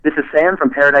This is Sam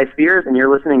from Paradise Beers, and you're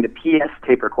listening to PS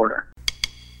Tape Recorder.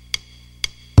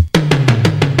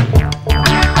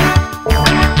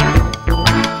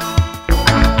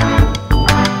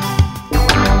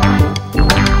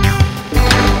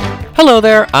 Hello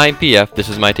there, I'm PF, this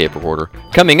is my tape recorder.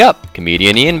 Coming up,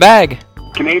 comedian Ian Bagg.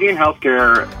 Canadian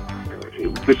healthcare,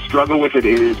 the struggle with it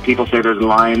is people say there's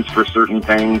lines for certain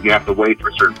things, you have to wait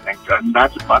for certain things, and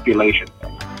that's a population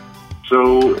thing.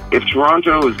 So if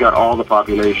Toronto has got all the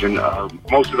population,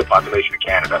 most of the population of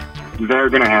Canada, they're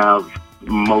going to have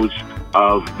most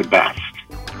of the best.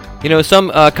 You know,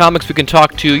 some comics we can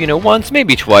talk to, once,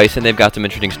 maybe twice, and they've got some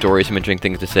interesting stories, some interesting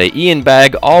things to say. Ian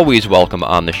Bagg, always welcome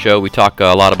on the show. We talk a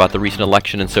lot about the recent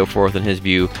election and so forth, and his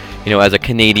view, as a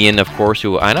Canadian, of course,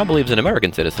 who I now believe is an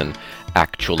American citizen,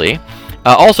 actually.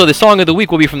 Also, the song of the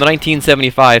week will be from the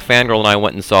 1975. Fangirl and I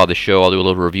went and saw the show. I'll do a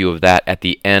little review of that at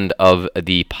the end of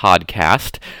the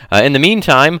podcast. In the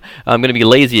meantime, I'm going to be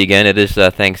lazy again. It is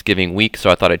Thanksgiving week,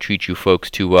 so I thought I'd treat you folks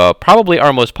to probably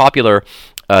our most popular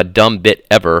dumb bit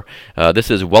ever. This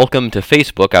is Welcome to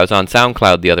Facebook. I was on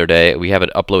SoundCloud the other day. We have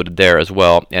it uploaded there as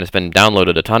well, and it's been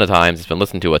downloaded a ton of times. It's been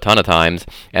listened to a ton of times.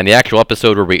 And the actual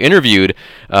episode where we interviewed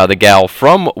the gal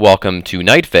from Welcome to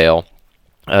Night Vale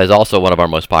is also one of our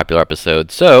most popular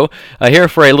episodes. So, here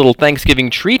for a little Thanksgiving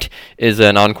treat is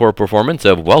an encore performance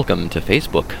of Welcome to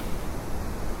Facebook.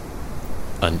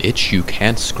 An itch you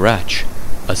can't scratch,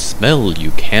 a smell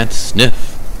you can't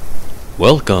sniff.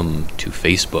 Welcome to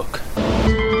Facebook.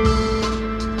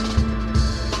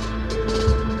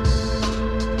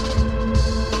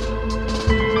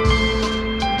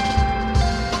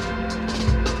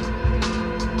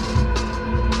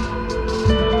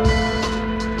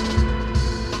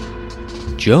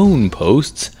 Joan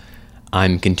posts,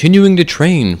 I'm continuing to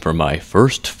train for my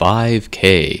first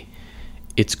 5K.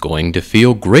 It's going to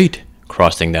feel great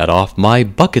crossing that off my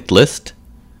bucket list.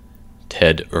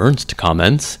 Ted Ernst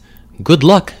comments, good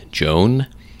luck, Joan.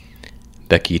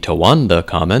 Becky Tawanda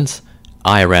comments,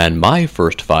 I ran my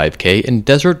first 5K in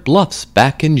Desert Bluffs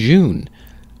back in June.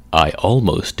 I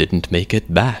almost didn't make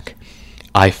it back.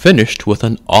 I finished with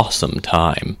an awesome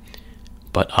time,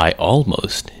 but I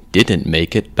almost didn't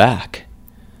make it back.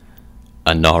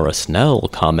 Anara Snell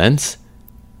comments,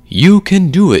 you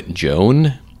can do it,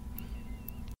 Joan.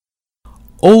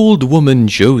 Old Woman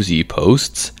Josie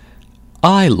posts,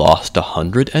 I lost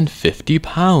 150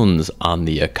 pounds on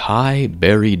the acai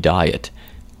berry diet,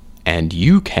 and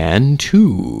you can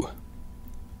too.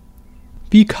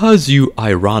 Because you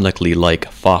ironically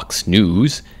like Fox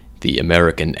News, the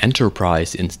American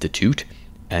Enterprise Institute,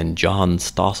 and John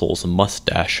Stossel's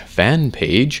mustache fan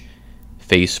page,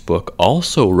 Facebook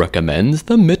also recommends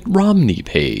the Mitt Romney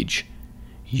page.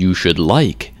 You should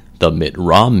like the Mitt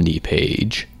Romney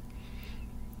page.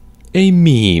 A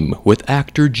meme with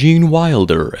actor Gene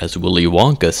Wilder as Willy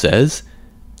Wonka says,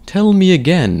 tell me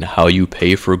again how you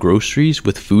pay for groceries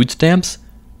with food stamps,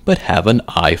 but have an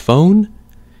iPhone?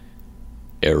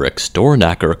 Eric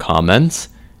Stornacker comments,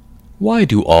 why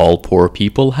do all poor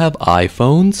people have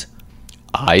iPhones?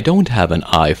 I don't have an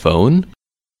iPhone.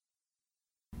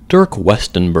 Dirk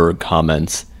Westenberg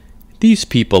comments, these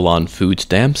people on food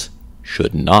stamps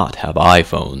should not have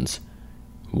iPhones.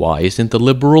 Why isn't the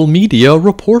liberal media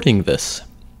reporting this?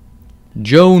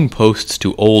 Joan posts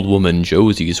to Old Woman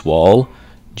Josie's wall,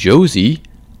 Josie,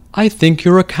 I think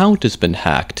your account has been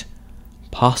hacked.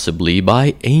 Possibly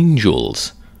by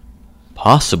angels.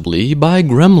 Possibly by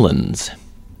gremlins.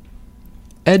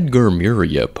 Edgar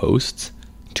Muria posts,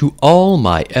 to all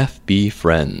my FB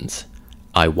friends,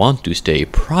 I want to stay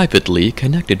privately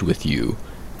connected with you.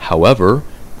 However,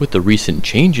 with the recent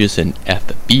changes in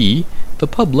FB, the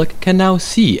public can now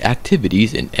see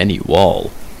activities in any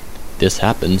wall. This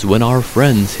happens when our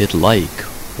friends hit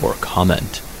like or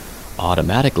comment.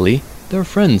 Automatically, their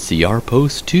friends see our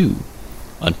posts too.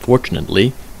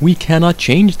 Unfortunately, we cannot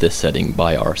change this setting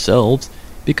by ourselves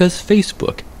because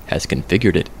Facebook has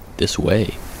configured it this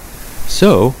way.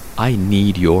 So, I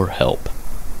need your help.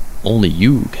 Only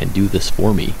you can do this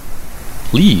for me.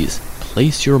 Please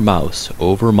place your mouse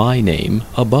over my name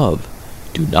above.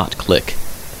 Do not click.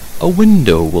 A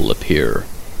window will appear.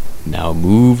 Now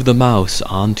move the mouse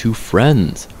onto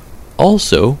Friends,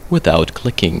 also without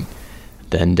clicking.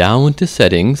 Then down to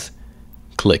Settings.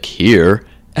 Click here,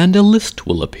 and a list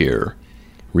will appear.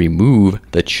 Remove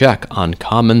the check on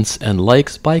comments and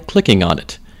likes by clicking on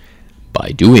it.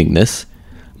 By doing this,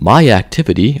 my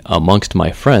activity amongst my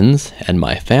friends and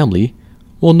my family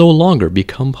will no longer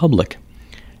become public.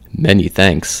 Many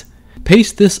thanks.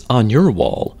 Paste this on your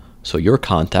wall so your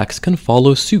contacts can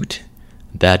follow suit.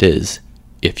 That is,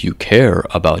 if you care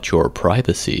about your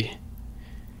privacy.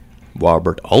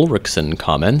 Robert Ulrichsen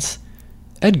comments,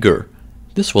 Edgar,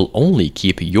 this will only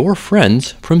keep your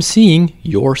friends from seeing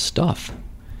your stuff.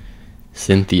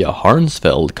 Cynthia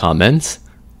Harnsfeld comments,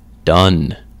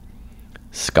 done.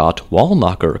 Scott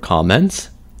Wallnacher comments,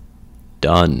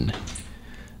 done.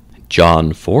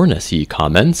 John Fornessy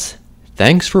comments,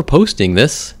 thanks for posting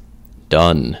this,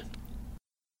 done.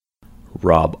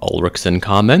 Rob Ulrichsen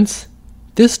comments,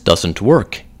 this doesn't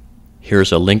work.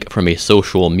 Here's a link from a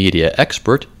social media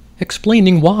expert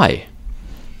explaining why.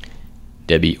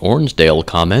 Debbie Ornsdale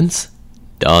comments,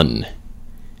 done.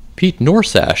 Pete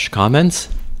Norsash comments,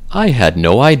 I had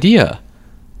no idea,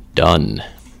 done.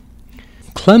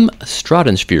 Clem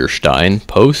Stratenspierstein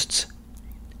posts,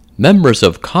 members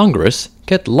of Congress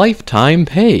get lifetime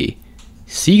pay.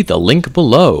 See the link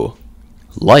below.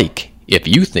 Like if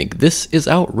you think this is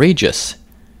outrageous.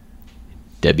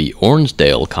 Debbie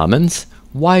Ornsdale comments,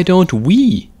 why don't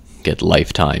we get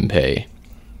lifetime pay?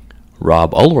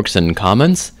 Rob Ulrichsen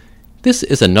comments, this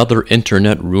is another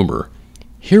internet rumor.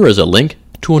 Here is a link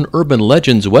to an Urban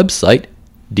Legends website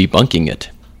debunking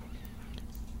it.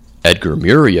 Edgar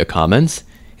Muria comments,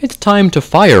 it's time to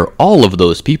fire all of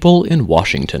those people in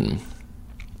Washington.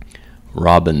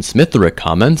 Robin Smitherick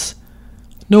comments,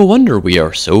 no wonder we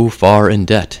are so far in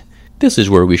debt. This is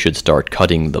where we should start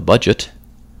cutting the budget.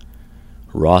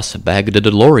 Ross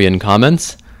Bagdadalorian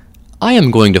comments, I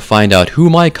am going to find out who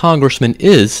my congressman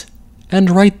is and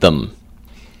write them.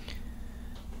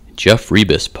 Jeff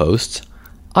Rebus posts,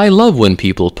 I love when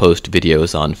people post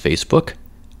videos on Facebook.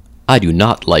 I do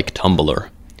not like Tumblr.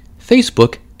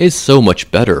 Facebook is so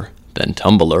much better than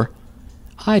Tumblr.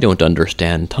 I don't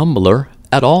understand Tumblr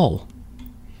at all.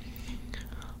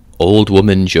 Old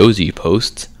Woman Josie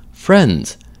posts,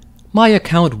 friends, my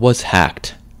account was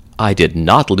hacked. I did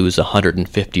not lose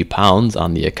 150 pounds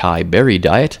on the acai berry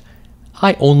diet.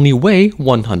 I only weigh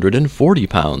 140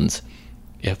 pounds.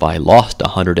 If I lost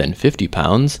 150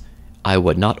 pounds, I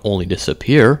would not only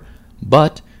disappear,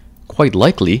 but, quite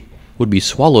likely, would be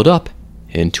swallowed up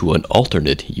into an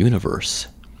alternate universe.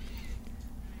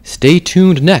 Stay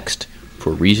tuned next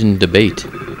for reasoned debate,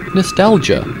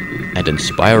 nostalgia, and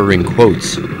inspiring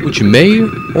quotes which may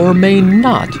or may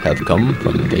not have come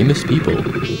from famous people.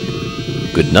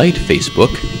 Good night,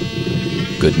 Facebook.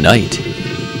 Good night.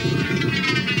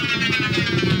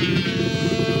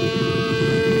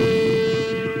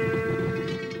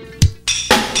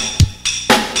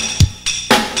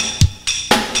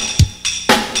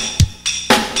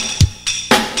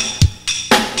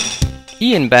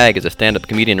 Ian Bagg is a stand-up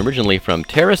comedian originally from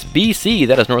Terrace, BC.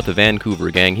 That is north of Vancouver,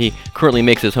 gang. He currently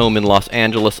makes his home in Los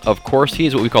Angeles. Of course,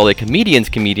 he's what we call a comedian's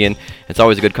comedian. It's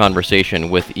always a good conversation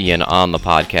with Ian on the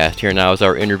podcast. Here now is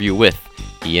our interview with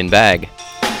Ian Bagg.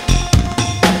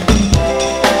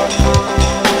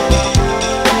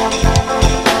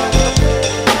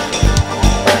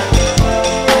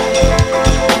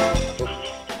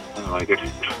 I like it.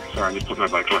 Sorry, I just put my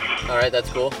bike away. All right,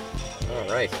 that's cool. All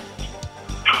right.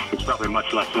 It's probably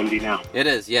much less windy now. It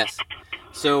is, yes.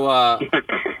 So I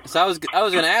was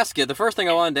going to ask you. The first thing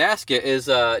I wanted to ask you is,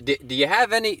 do you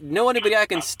have know anybody I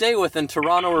can stay with in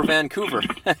Toronto or Vancouver?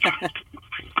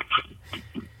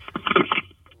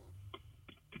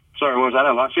 Sorry, what was that?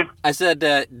 I lost you. I said,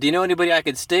 do you know anybody I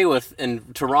could stay with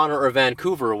in Toronto or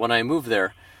Vancouver when I move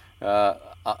there? I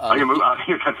can move.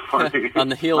 That's funny. On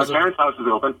the heels my parents' house is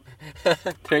open.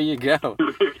 There you go.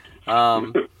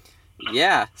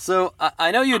 Yeah, so I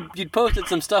know you'd posted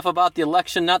some stuff about the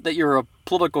election, not that you're a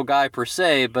political guy per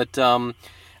se, but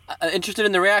interested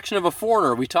in the reaction of a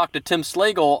foreigner. We talked to Tim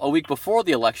Slagle a week before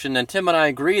the election, and Tim and I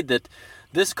agreed that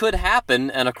this could happen,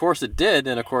 and of course it did,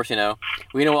 and of course,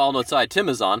 we know all what side Tim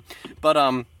is on. But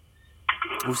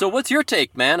so what's your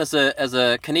take, man, as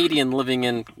a Canadian living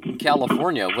in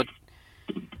California? What?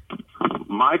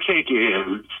 My take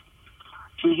is,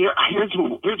 see,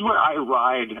 here's where I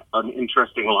ride an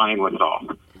interesting line with it all.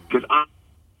 Because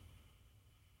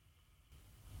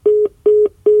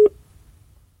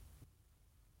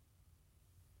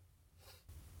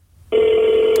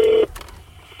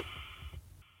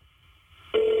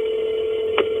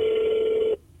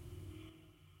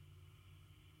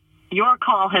Your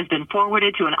call has been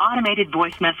forwarded to an automated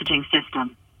voice messaging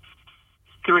system.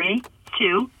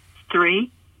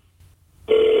 323.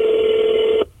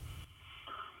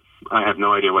 I have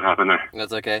no idea what happened there.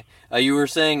 That's okay. You were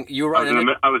saying you were right.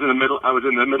 I was in the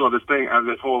middle of this thing, of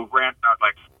this whole rant. And I was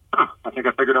like, I think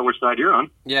I figured out which side you're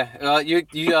on. Yeah. You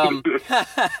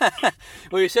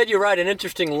well, you said you write an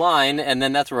interesting line, and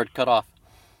then that's where it cut off.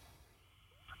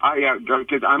 Yeah,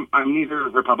 because I'm neither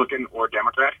Republican or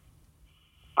Democrat.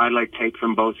 I take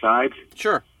from both sides.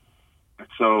 Sure.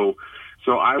 So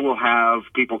So I will have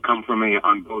people come from me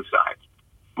on both sides.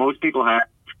 Most people have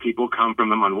people come from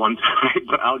them on one side,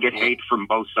 but I'll get hate from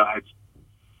both sides.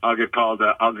 I'll get called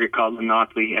a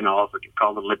Nazi, and I'll also get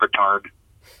called a libertard.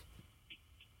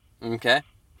 Okay.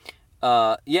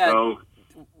 Yeah. So,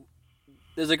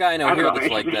 there's a guy I know here that's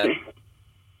like that.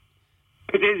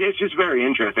 It's just very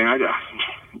interesting. I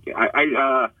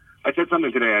said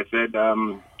something today. I said,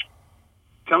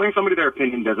 telling somebody their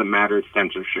opinion doesn't matter. It's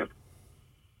censorship.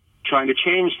 Trying to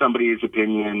change somebody's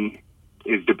opinion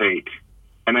is debate.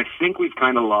 And I think we've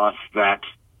kind of lost that.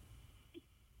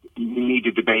 You need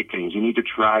to debate things. You need to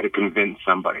try to convince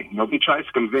somebody. Nobody tries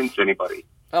to convince anybody.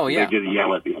 Oh, yeah. They just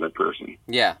yell at the other person.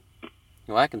 Yeah.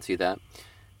 Well, I can see that.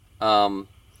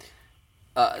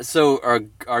 So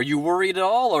are you worried at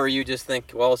all, or you just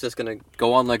think, well, it's just going to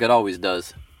go on like it always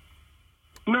does?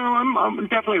 No, I'm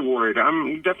definitely worried.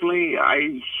 I'm definitely,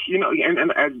 and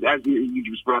as you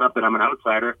just brought up that I'm an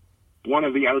outsider, one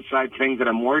of the outside things that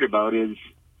I'm worried about is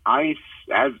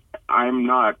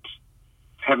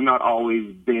have not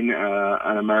always been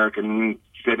an American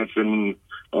citizen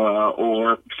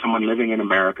or someone living in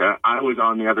America. I was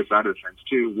on the other side of the fence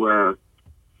too, where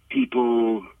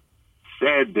people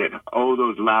said that, oh,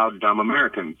 those loud, dumb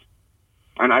Americans.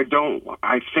 And I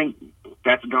think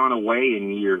that's gone away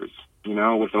in years,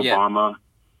 with Obama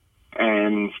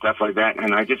and stuff like that.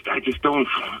 And I just don't,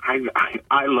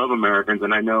 I love Americans,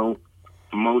 and I know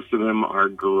most of them are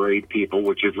great people,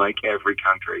 which is like every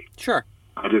country. Sure.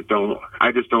 I don't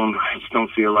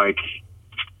feel like,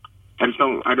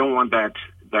 I don't want that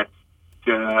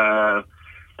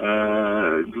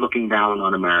looking down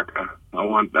on America. I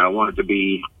want it to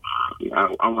be,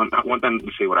 I want them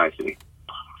to see what I see.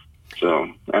 So,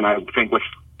 and I think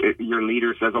your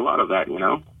leader says a lot of that,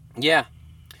 Yeah.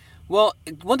 Well,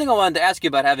 one thing I wanted to ask you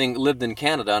about, having lived in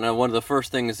Canada, and one of the first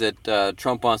things that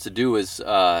Trump wants to do is,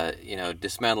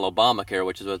 dismantle Obamacare,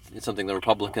 which is something the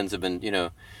Republicans have been,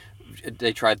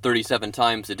 they tried 37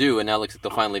 times to do, and now it looks like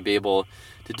they'll finally be able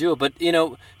to do it. But,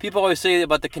 people always say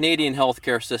about the Canadian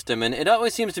healthcare system, and it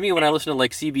always seems to me when I listen to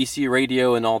like CBC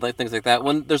radio and all that, things like that,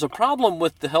 when there's a problem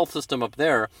with the health system up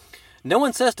there, no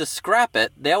one says to scrap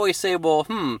it. They always say, well,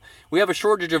 we have a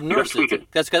shortage of nurses.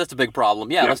 That's a big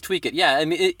problem. Yeah, let's tweak it. Yeah, I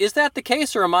mean, is that the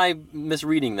case, or am I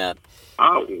misreading that?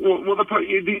 Well,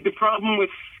 the problem with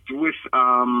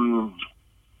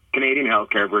Canadian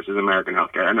healthcare versus American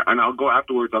healthcare, and I'll go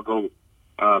afterwards. I'll go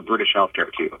British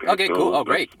healthcare too. Okay, so cool. Oh,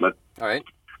 great. All right.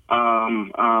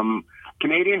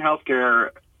 Canadian healthcare,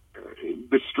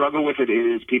 the struggle with it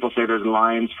is people say there's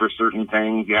lines for certain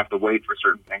things. You have to wait for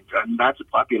certain things, and that's a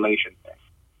population thing.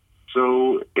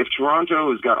 So if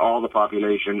Toronto has got all the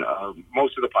population,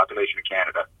 most of the population of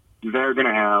Canada, they're going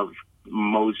to have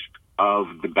most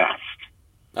of the best.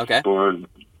 Okay.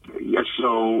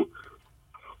 So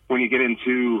when you get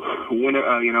into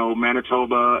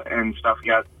Manitoba and stuff,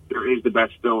 there is the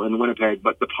best still in Winnipeg,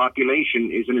 but the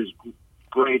population isn't as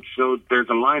great. So there's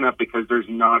a lineup because there's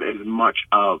not as much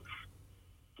of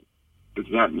there's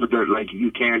not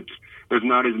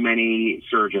as many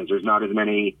surgeons. There's not as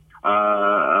many.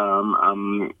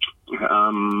 I'm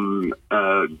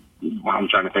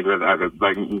trying to think of it,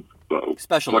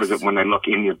 specialists. What is it when they look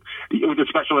in the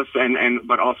specialists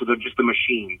but also just the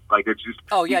machines. Like it's just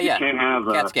you can't have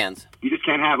CAT scans. You just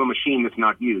can't have a machine that's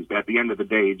not used. At the end of the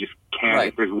day, you just can't. Right.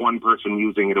 If there's one person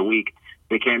using it a week,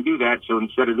 they can't do that. So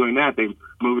instead of doing that, they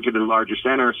move it to the larger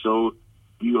center. So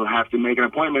you'll have to make an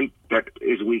appointment that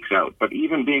is weeks out. But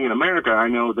even being in America, I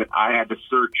know that I had to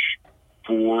search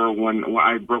for when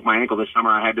I broke my ankle this summer.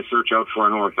 I had to search out for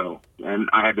an ortho, and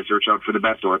I had to search out for the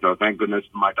best ortho. Thank goodness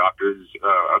my doctor's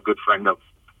a good friend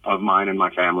of mine and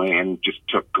my family, and just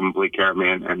took complete care of me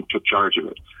and took charge of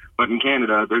it. But in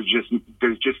Canada, there's just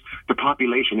the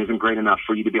population isn't great enough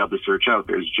for you to be able to search out.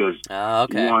 There's just one.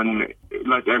 And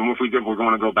if we're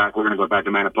going to go back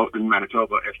to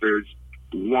Manitoba. If there's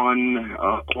one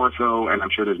ortho, and I'm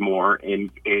sure there's more in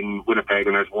Winnipeg,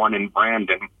 and there's one in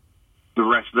Brandon, the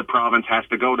rest of the province has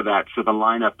to go to that, so the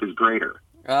lineup is greater.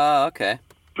 Oh, okay.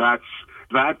 That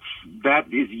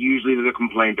is usually the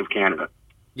complaint of Canada.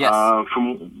 Yes.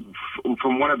 From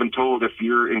what I've been told, if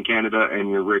you're in Canada and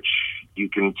you're rich, you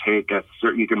can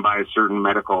you can buy a certain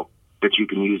medical that you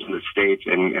can use in the States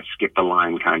and skip the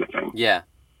line, kind of thing. Yeah.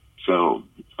 So,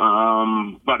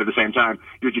 but at the same time,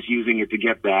 you're just using it to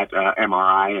get that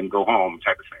MRI and go home,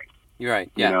 type of thing. You're right.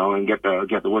 Yeah. And get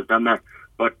the work done there.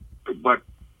 But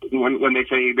when they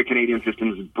say the Canadian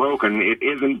system is broken, it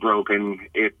isn't broken.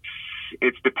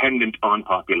 It's dependent on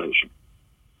population.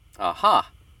 Aha.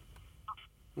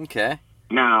 Okay.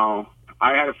 Now,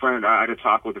 I had a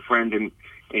talk with a friend in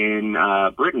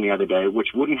Britain the other day,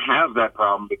 which wouldn't have that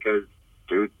problem because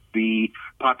the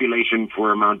population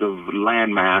for amount of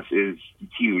land mass is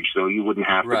huge, so you wouldn't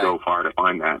have to go far to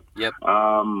find that. Yep.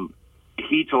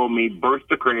 He told me birth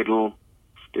to cradle,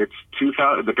 it's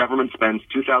 $2,000. The government spends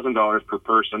 $2,000 per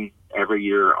person every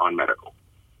year on medical.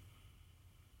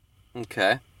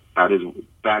 Okay. That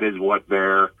is what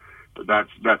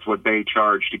that's what they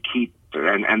charge to keep,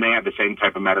 and they have the same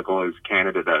type of medical as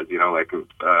Canada does. Like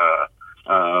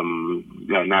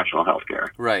national health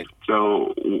care. Right.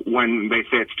 So when they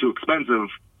say it's too expensive,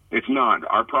 it's not.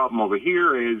 Our problem over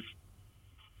here is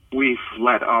we've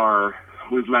let our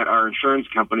insurance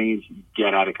companies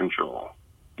get out of control.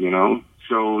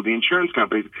 So the insurance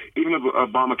companies, even if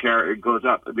Obamacare goes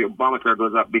up,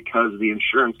 because the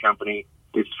insurance company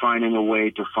is finding a way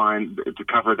to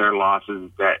cover their losses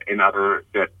that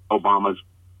Obama's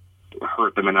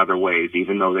hurt them in other ways,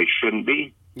 even though they shouldn't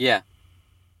be. Yeah.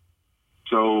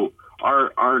 So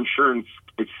our insurance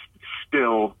is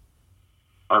still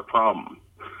our problem.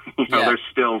 They're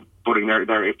still putting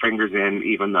their fingers in,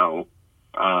 even though.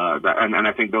 And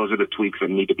I think those are the tweaks that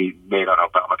need to be made on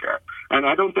Obamacare. And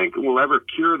I don't think we'll ever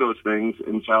cure those things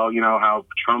until, how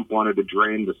Trump wanted to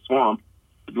drain the swamp.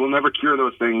 We'll never cure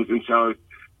those things until,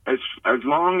 as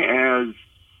long as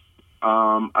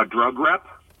a drug rep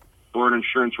or an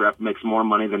insurance rep makes more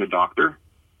money than a doctor,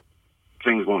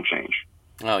 things won't change.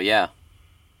 Oh, yeah.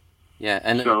 Yeah.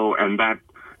 And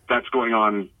that's going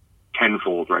on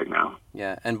tenfold right now.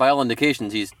 Yeah. And by all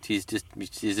indications, he's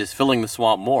just filling the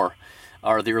swamp more.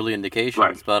 Are the early indications.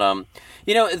 Right. But,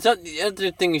 it's the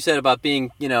other thing you said about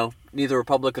being, neither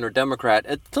Republican or Democrat.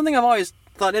 It's something I've always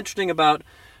thought interesting about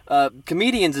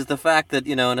comedians is the fact that,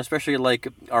 and especially like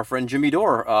our friend Jimmy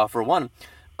Dore, for one,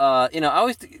 I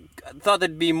always thought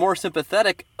they'd be more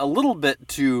sympathetic a little bit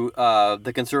to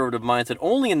the conservative mindset,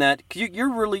 only in that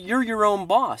you're your own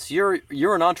boss. You're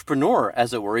an entrepreneur,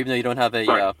 as it were, even though you don't have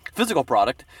a physical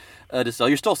product to sell.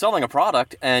 You're still selling a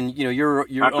product, and you're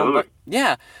your own.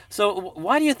 Yeah. So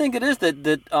why do you think it is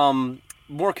that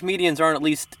more comedians aren't at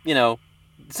least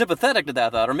sympathetic to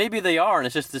that thought, or maybe they are, and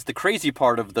it's just the crazy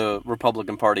part of the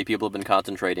Republican Party people have been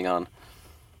concentrating on?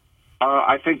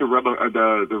 I think the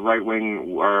right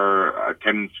wing are a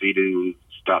tendency to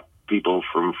stop people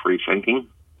from free thinking.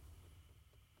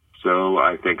 So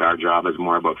I think our job is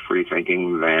more about free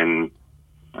thinking than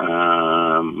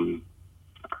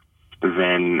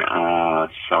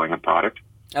selling a product.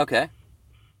 Okay.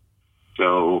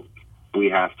 So we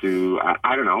have to.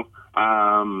 I don't know.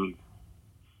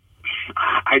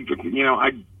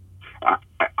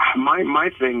 My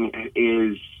thing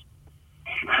is,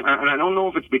 and I don't know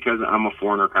if it's because I'm a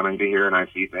foreigner coming to here and I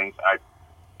see things.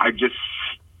 I just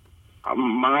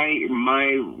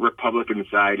my Republican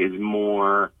side is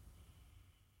more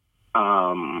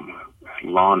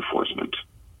law enforcement.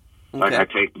 Okay. Like I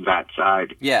take that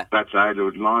side. Yeah. That side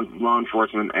of law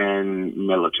enforcement and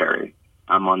military.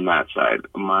 I'm on that side.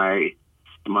 My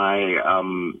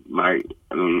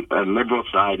liberal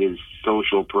side is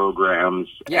social programs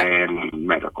and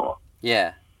medical.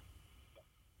 Yeah.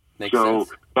 Makes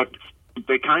sense. But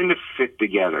they kind of fit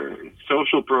together.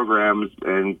 Social programs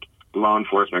and law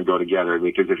enforcement go together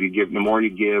because the more you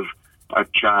give a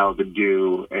child to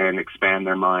do and expand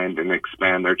their mind and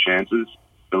expand their chances,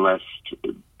 the less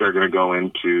they're going to go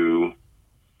into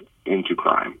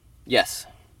crime. Yes.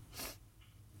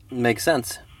 Makes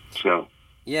sense. So.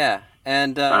 Yeah,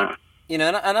 and and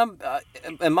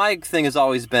my thing has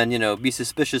always been, be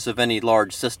suspicious of any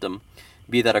large system,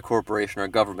 be that a corporation or a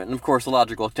government. And of course, the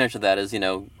logical extension of that is,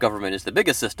 government is the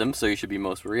biggest system, so you should be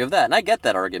most wary of that. And I get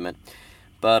that argument,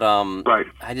 but right.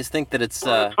 I just think that it's.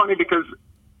 Well, it's funny because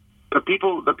the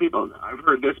people I've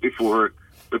heard this before.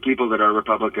 The people that are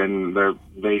Republican,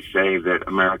 they say that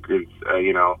America's,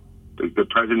 the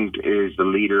president is the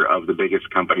leader of the biggest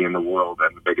company in the world,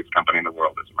 and the biggest company in the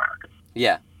world is America.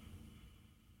 Yeah.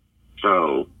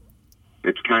 So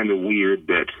it's kind of weird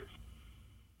that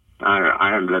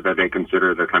that they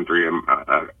consider the country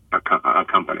a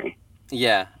company.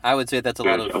 Yeah, I would say that's a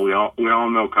lot of. We all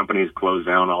know companies close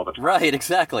down all the time. Right.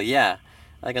 Exactly. Yeah,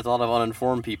 I think it's a lot of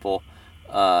uninformed people.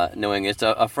 Knowing it's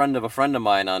a friend of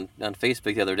mine on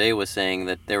Facebook the other day was saying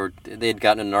that they had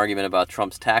gotten in an argument about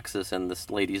Trump's taxes, and this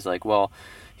lady's like, well,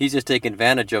 he's just taking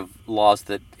advantage of laws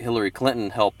that Hillary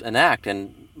Clinton helped enact,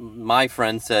 and my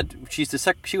friend said she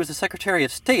was the Secretary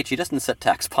of State, she doesn't set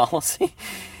tax policy.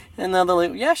 And then they're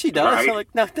like, yeah, she does. Right. I'm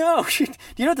like, no, do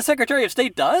you know what the Secretary of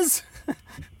State does?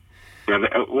 Yeah,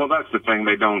 well, that's the thing.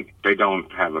 They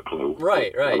don't have a clue.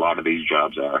 Right. A lot of these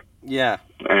jobs are. Yeah.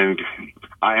 And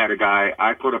I had a guy.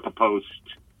 I put up a post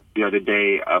the other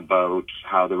day about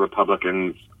how the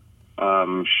Republicans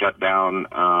shut down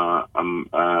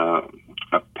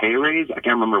a pay raise. I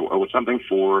can't remember. It was something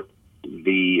for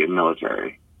the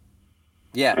military.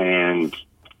 Yeah. And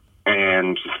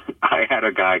I had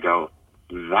a guy go,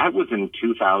 that was in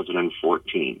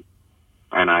 2014.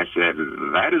 And I said,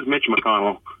 that is Mitch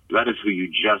McConnell. That is who you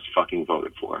just fucking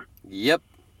voted for. Yep.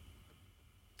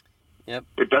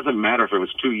 It doesn't matter if it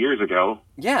was 2 years ago.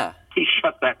 Yeah. He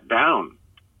shut that down.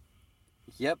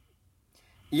 Yep.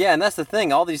 Yeah, and that's the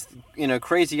thing. All these,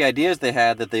 crazy ideas they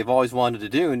had that they've always wanted to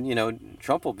do, and,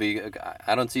 Trump will be...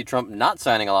 I don't see Trump not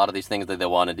signing a lot of these things that they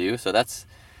want to do, so that's...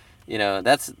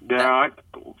 that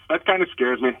kind of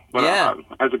scares me. But yeah.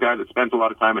 As a guy that spends a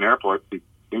lot of time in airports, he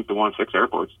seems to want 6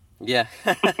 airports. Yeah.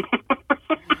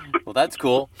 Well, that's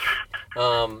cool.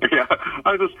 Yeah,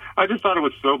 I just thought it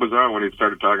was so bizarre when he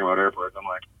started talking about airports. I'm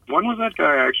like, when was that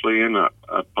guy actually in a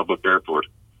public airport?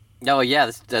 Oh yeah,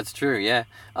 that's true. Yeah.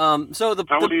 So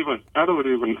how would he even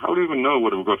know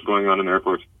what's going on in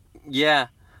airports? Yeah.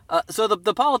 So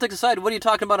the politics aside, what are you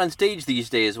talking about on stage these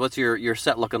days? What's your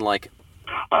set looking like?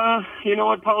 You know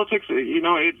what, politics,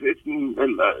 I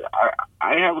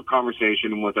have a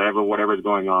conversation with whatever's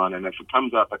going on, and if it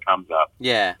comes up, it comes up.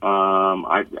 Yeah.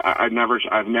 I've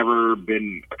never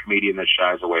been a comedian that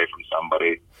shies away from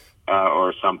somebody,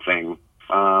 or something.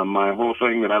 My whole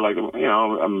thing that I like,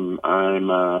 I'm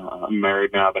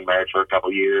married now. I've been married for a couple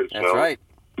of years. That's so right.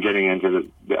 Getting into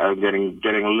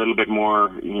getting a little bit more,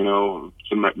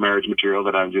 some marriage material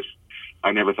that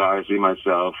I never thought I'd see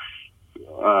myself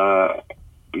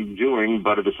doing,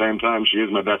 but at the same time, she is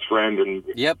my best friend, and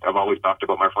yep. I've always talked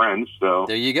about my friends. So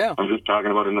there you go. I'm just talking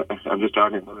about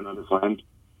another friend.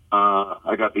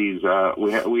 I got these. We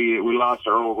lost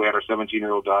we had our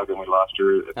 17-year-old dog, and we lost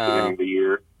her at the beginning of the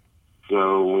year.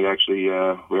 So we actually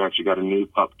got a new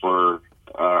pup for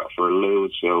Lou.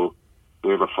 So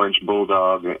we have a French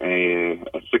bulldog, a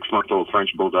 6-month-old French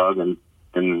bulldog, and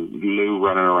Lou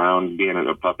running around being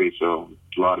a puppy. So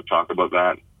a lot of talk about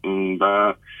that. And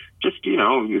just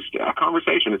a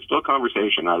conversation. It's still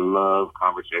conversation. I love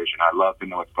conversation. I love to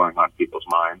know what's going on in people's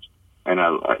minds, and I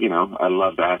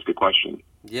love to ask a question.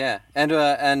 Yeah, and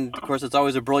of course it's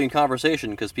always a brilliant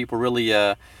conversation because people really,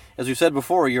 as we said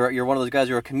before, you're one of those guys.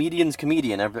 You're a comedian's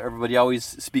comedian. Everybody always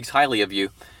speaks highly of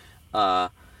you. Oh,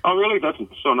 really? That's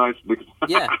so nice. Because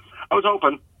yeah, I was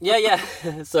hoping. Yeah.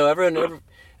 So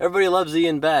everybody loves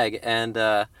Ian Bagg, and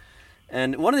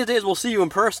one of these days we'll see you in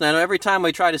person. I know every time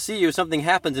I try to see you, something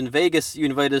happens. In Vegas, you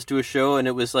invited us to a show, and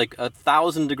it was like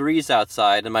 1,000 degrees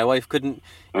outside, and my wife couldn't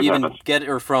even get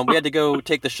her from... We had to go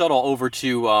take the shuttle over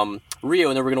to Rio,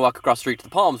 and then we're going to walk across the street to the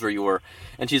Palms where you were.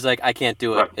 And she's like, I can't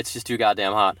do it. Right. It's just too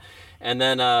goddamn hot. And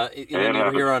then you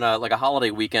were here on a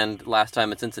holiday weekend last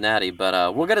time in Cincinnati.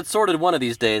 But we'll get it sorted one of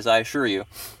these days, I assure you.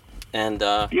 And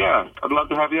yeah, I'd love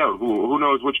to have you out. Who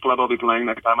knows which club I'll be playing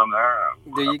next time I'm there.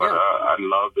 There you go. I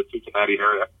love the Cincinnati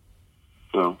area.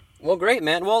 So. Well, great,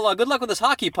 man. Well, good luck with this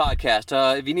hockey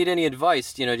podcast. If you need any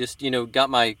advice, just got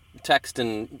my text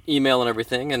and email and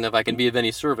everything, and if I can be of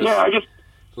any service,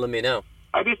 let me know.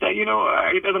 I just,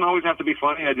 it doesn't always have to be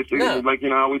funny. I just, we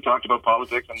talked about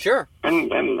politics. And, sure. And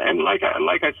like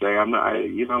I say, I'm not,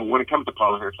 when it comes to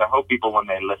politics, I hope people, when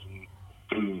they listen,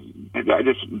 I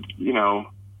just,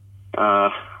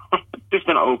 just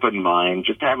an open mind.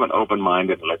 Just have an open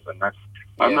mind and listen.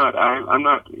 I'm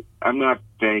not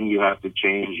saying you have to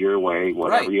change your way,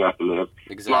 whatever right. You have to live.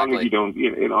 Exactly. As long as you don't,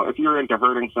 if you're into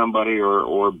hurting somebody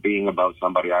or being above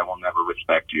somebody, I will never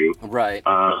respect you. Right.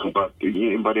 But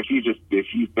if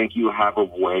you think you have a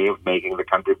way of making the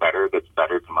country better that's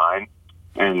better to mine,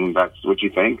 and that's what you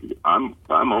think, I'm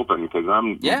open, because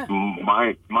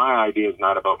my idea is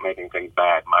not about making things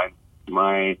bad.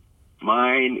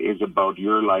 Mine is about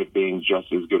your life being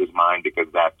just as good as mine, because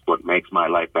that's what makes my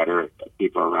life better.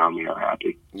 People around me are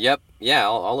happy. Yep. Yeah,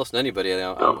 I'll listen to anybody.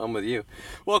 I'm with you.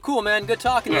 Well, cool, man. Good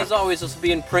talking to you as always. This will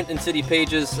be in print in City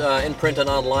Pages, in print and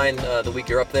online the week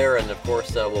you're up there. And, of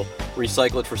course, we'll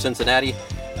recycle it for Cincinnati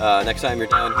next time you're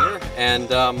down here. And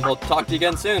we'll talk to you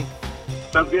again soon.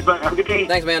 Sounds good, bud. Have a good day.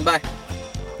 Thanks, man. Bye.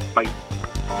 Bye.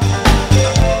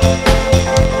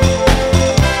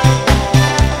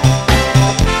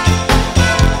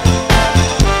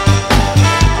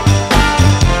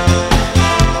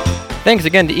 Thanks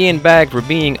again to Ian Bagg for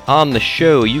being on the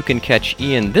show. You can catch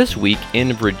Ian this week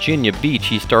in Virginia Beach.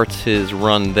 He starts his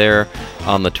run there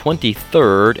on the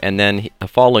 23rd, and then the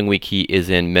following week he is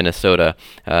in Minnesota,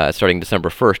 starting December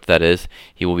 1st, that is.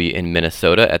 He will be in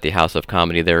Minnesota at the House of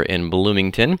Comedy there in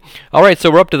Bloomington. All right, so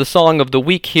we're up to the Song of the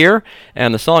Week here,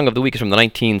 and the Song of the Week is from the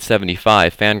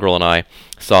 1975. Fangirl and I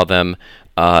saw them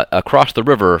across the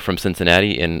river from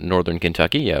Cincinnati in northern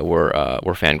Kentucky, where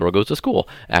Fangirl goes to school,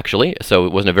 actually. So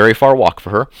it wasn't a very far walk for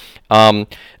her.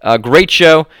 A great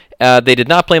show. They did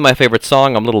not play my favorite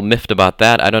song. I'm a little miffed about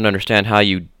that. I don't understand how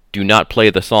you do not play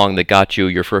the song that got you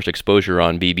your first exposure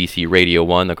on BBC Radio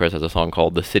 1. Of course, has a song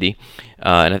called The City.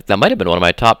 And that might have been one of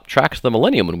my top tracks of the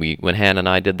millennium when Han and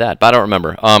I did that, but I don't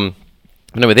remember.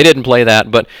 Anyway, they didn't play that,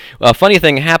 but a funny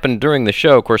thing happened during the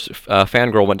show. Of course,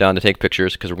 Fangirl went down to take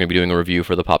pictures because we're going to be doing a review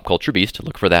for the Pop Culture Beast.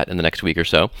 Look for that in the next week or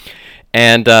so.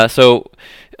 And so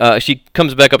she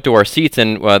comes back up to our seats,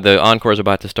 and the encore is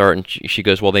about to start, and she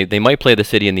goes, well, they might play The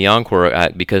City in the encore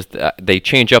because they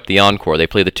change up the encore. They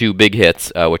play the two big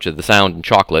hits, which are The Sound and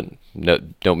Chocolate. No,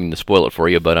 don't mean to spoil it for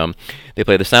you, but they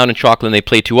play The Sound and Chocolate, and they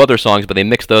play two other songs, but they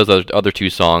mix those other two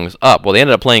songs up. Well, they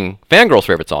ended up playing Fangirl's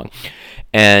favorite song.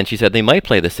 And she said they might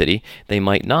play The City, they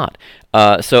might not.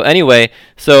 So anyway,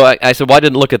 I said, well, I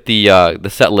didn't look at the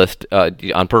set list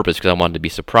on purpose because I wanted to be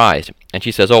surprised. And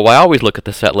she says, oh, well, I always look at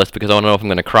the set list because I want to know if I'm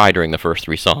going to cry during the first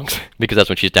three songs because that's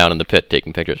when she's down in the pit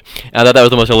taking pictures. And I thought that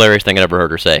was the most hilarious thing I'd ever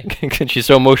heard her say. She's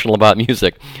so emotional about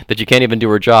music that she can't even do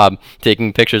her job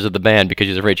taking pictures of the band because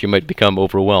she's afraid she might become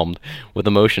overwhelmed with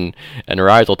emotion and her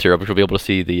eyes will tear up, but she'll be able to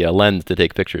see the lens to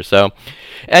take pictures. So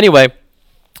anyway,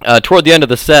 toward the end of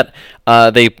the set,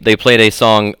 they played a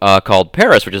song called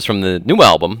Paris, which is from the new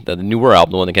album, the newer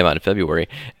album, the one that came out in February.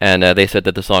 And they said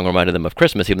that the song reminded them of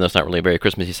Christmas, even though it's not really a very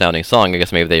Christmassy sounding song. I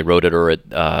guess maybe they wrote it or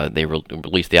they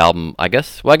released the album, I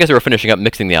guess. Well, I guess they were finishing up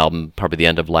mixing the album probably the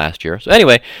end of last year. So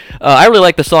anyway, I really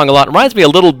like the song a lot. It reminds me a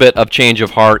little bit of Change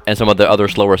of Heart and some of the other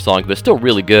slower songs, but it's still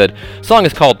really good. The song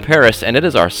is called Paris, and it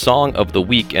is our song of the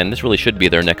week, and this really should be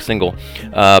their next single.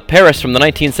 Paris from the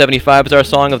 1975 is our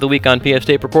song of the week on PS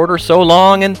Tape Recorder. So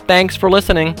long, and thanks for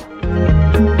listening.